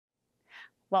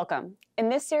Welcome. In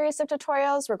this series of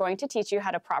tutorials, we're going to teach you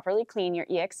how to properly clean your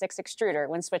EX6 extruder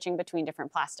when switching between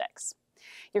different plastics.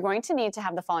 You're going to need to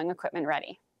have the following equipment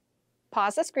ready.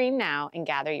 Pause the screen now and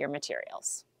gather your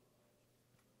materials.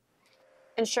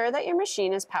 Ensure that your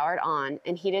machine is powered on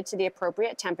and heated to the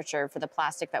appropriate temperature for the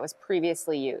plastic that was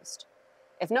previously used.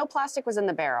 If no plastic was in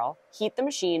the barrel, heat the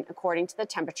machine according to the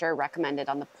temperature recommended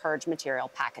on the purge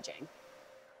material packaging.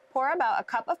 Pour about a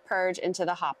cup of purge into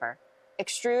the hopper.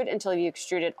 Extrude until you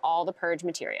extruded all the purge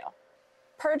material.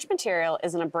 Purge material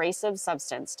is an abrasive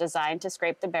substance designed to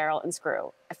scrape the barrel and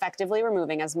screw, effectively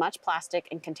removing as much plastic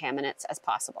and contaminants as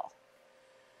possible.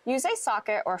 Use a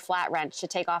socket or flat wrench to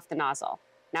take off the nozzle.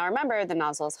 Now remember, the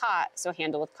nozzle is hot, so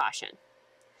handle with caution.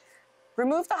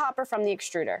 Remove the hopper from the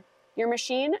extruder. Your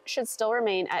machine should still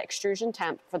remain at extrusion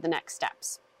temp for the next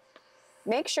steps.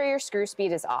 Make sure your screw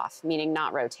speed is off, meaning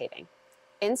not rotating.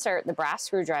 Insert the brass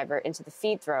screwdriver into the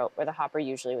feed throat where the hopper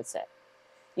usually would sit.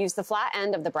 Use the flat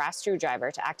end of the brass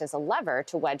screwdriver to act as a lever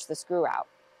to wedge the screw out.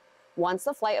 Once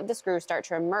the flight of the screw starts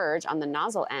to emerge on the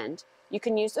nozzle end, you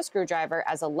can use the screwdriver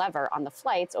as a lever on the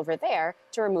flights over there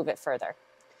to remove it further.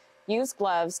 Use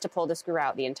gloves to pull the screw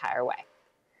out the entire way.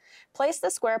 Place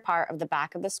the square part of the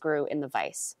back of the screw in the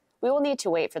vise. We will need to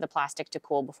wait for the plastic to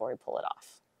cool before we pull it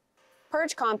off.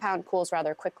 Purge compound cools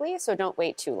rather quickly, so don't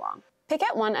wait too long. Pick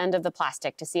at one end of the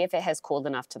plastic to see if it has cooled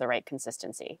enough to the right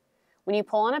consistency. When you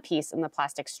pull on a piece and the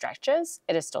plastic stretches,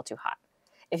 it is still too hot.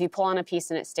 If you pull on a piece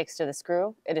and it sticks to the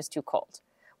screw, it is too cold.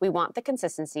 We want the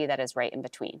consistency that is right in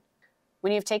between.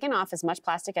 When you've taken off as much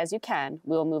plastic as you can,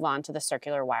 we will move on to the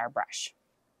circular wire brush.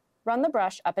 Run the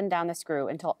brush up and down the screw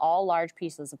until all large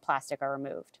pieces of plastic are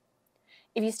removed.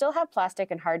 If you still have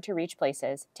plastic in hard to reach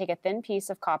places, take a thin piece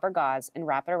of copper gauze and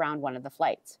wrap it around one of the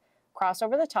flights. Cross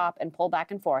over the top and pull back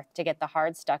and forth to get the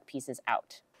hard stuck pieces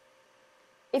out.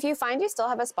 If you find you still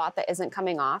have a spot that isn't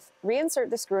coming off, reinsert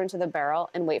the screw into the barrel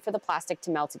and wait for the plastic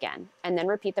to melt again, and then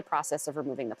repeat the process of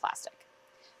removing the plastic.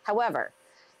 However,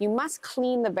 you must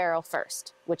clean the barrel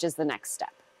first, which is the next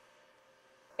step.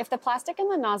 If the plastic in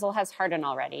the nozzle has hardened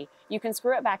already, you can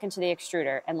screw it back into the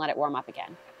extruder and let it warm up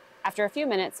again. After a few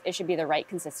minutes, it should be the right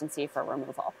consistency for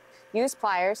removal. Use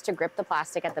pliers to grip the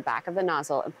plastic at the back of the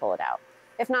nozzle and pull it out.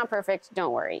 If not perfect,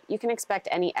 don't worry. You can expect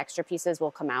any extra pieces will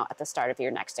come out at the start of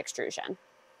your next extrusion.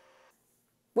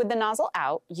 With the nozzle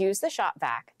out, use the shop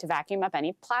vac to vacuum up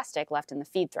any plastic left in the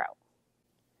feed throat.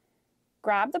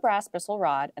 Grab the brass bristle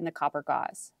rod and the copper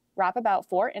gauze. Wrap about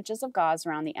 4 inches of gauze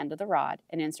around the end of the rod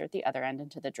and insert the other end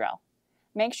into the drill.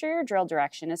 Make sure your drill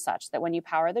direction is such that when you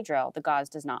power the drill, the gauze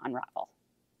does not unravel.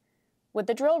 With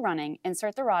the drill running,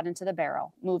 insert the rod into the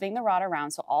barrel, moving the rod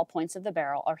around so all points of the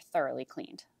barrel are thoroughly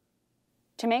cleaned.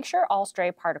 To make sure all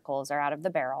stray particles are out of the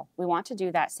barrel, we want to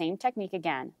do that same technique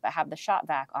again, but have the shop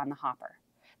vac on the hopper.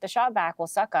 The shop vac will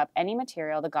suck up any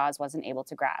material the gauze wasn't able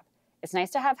to grab. It's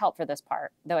nice to have help for this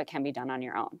part, though it can be done on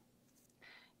your own.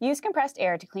 Use compressed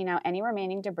air to clean out any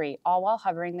remaining debris, all while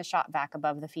hovering the shop vac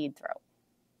above the feed throat.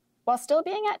 While still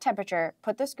being at temperature,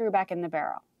 put the screw back in the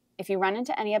barrel. If you run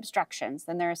into any obstructions,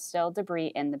 then there is still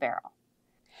debris in the barrel.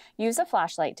 Use a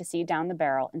flashlight to see down the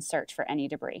barrel and search for any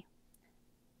debris.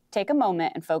 Take a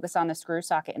moment and focus on the screw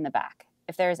socket in the back.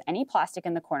 If there is any plastic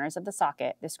in the corners of the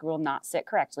socket, the screw will not sit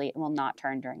correctly and will not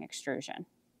turn during extrusion.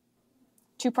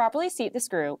 To properly seat the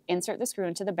screw, insert the screw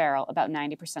into the barrel about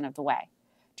 90% of the way.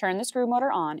 Turn the screw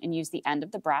motor on and use the end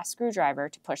of the brass screwdriver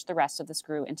to push the rest of the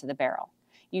screw into the barrel.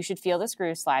 You should feel the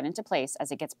screw slide into place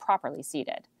as it gets properly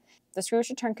seated. The screw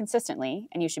should turn consistently,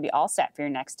 and you should be all set for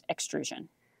your next extrusion.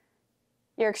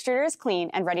 Your extruder is clean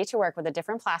and ready to work with a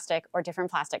different plastic or different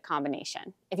plastic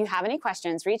combination. If you have any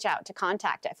questions, reach out to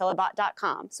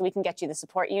contact@filabot.com so we can get you the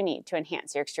support you need to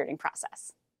enhance your extruding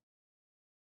process.